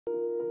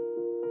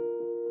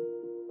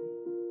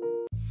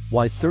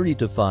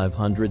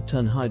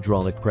Y32-500-ton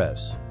hydraulic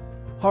press.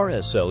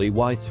 HARSLE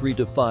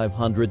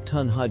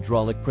Y32-500-ton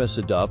hydraulic press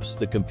adopts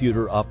the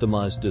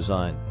computer-optimized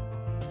design.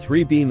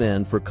 3-beam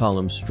and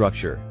 4-column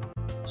structure.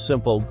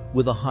 Simple,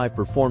 with a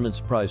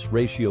high-performance price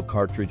ratio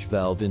cartridge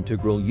valve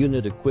integral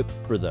unit equipped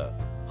for the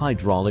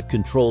hydraulic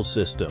control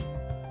system.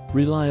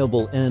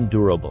 Reliable and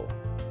durable.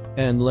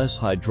 And less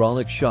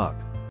hydraulic shock.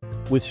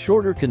 With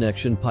shorter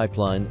connection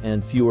pipeline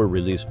and fewer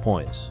release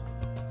points.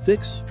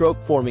 Fixed stroke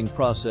forming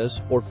process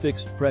or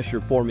fixed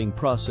pressure forming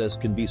process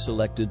can be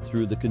selected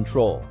through the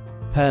control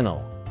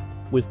panel.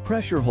 With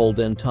pressure hold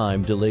and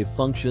time delay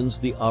functions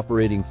the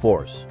operating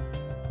force.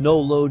 No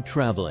load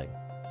traveling.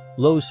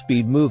 Low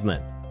speed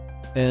movement.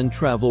 And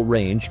travel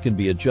range can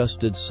be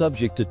adjusted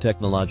subject to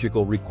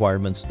technological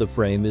requirements. The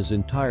frame is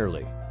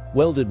entirely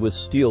welded with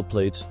steel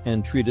plates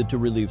and treated to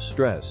relieve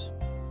stress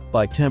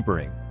by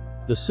tempering.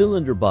 The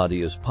cylinder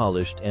body is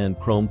polished and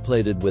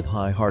chrome-plated with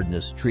high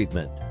hardness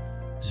treatment.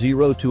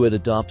 0 to it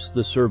adopts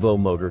the servo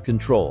motor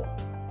control.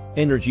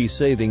 Energy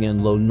saving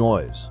and low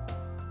noise.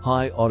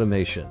 High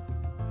automation.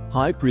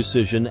 High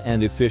precision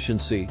and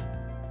efficiency.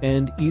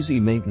 And easy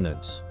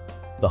maintenance.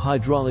 The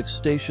hydraulic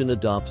station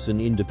adopts an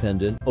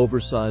independent,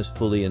 oversized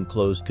fully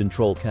enclosed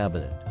control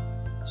cabinet.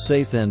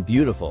 Safe and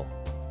beautiful.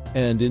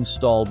 And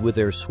installed with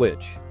air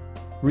switch,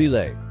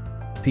 relay,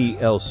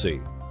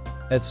 PLC,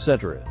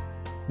 etc.,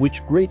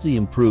 which greatly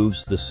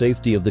improves the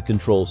safety of the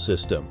control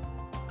system.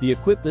 The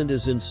equipment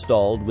is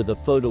installed with a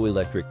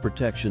photoelectric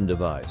protection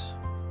device.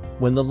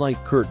 When the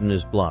light curtain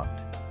is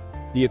blocked,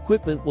 the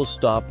equipment will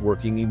stop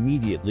working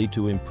immediately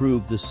to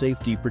improve the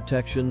safety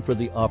protection for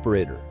the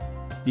operator.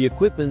 The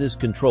equipment is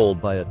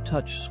controlled by a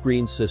touch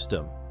screen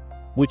system,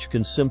 which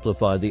can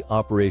simplify the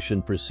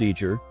operation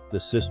procedure. The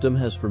system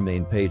has 4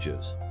 main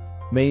pages: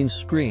 main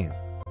screen,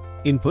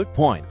 input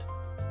point,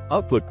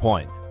 output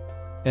point,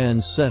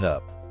 and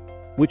setup,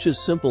 which is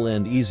simple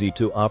and easy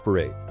to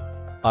operate.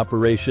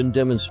 Operation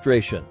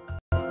demonstration.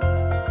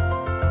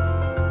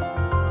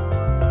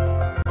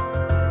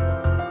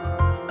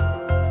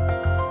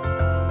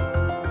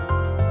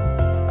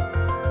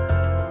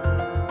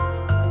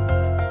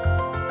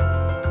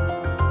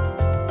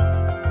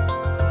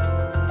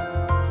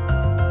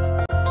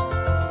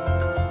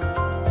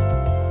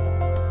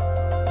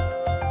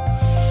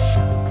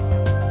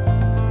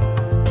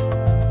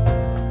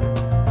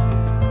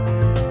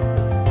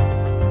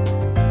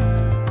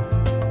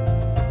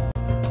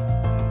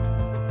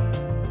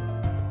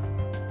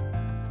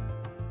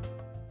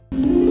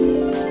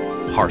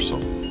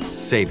 HARSLE.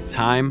 Save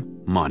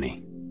time, money.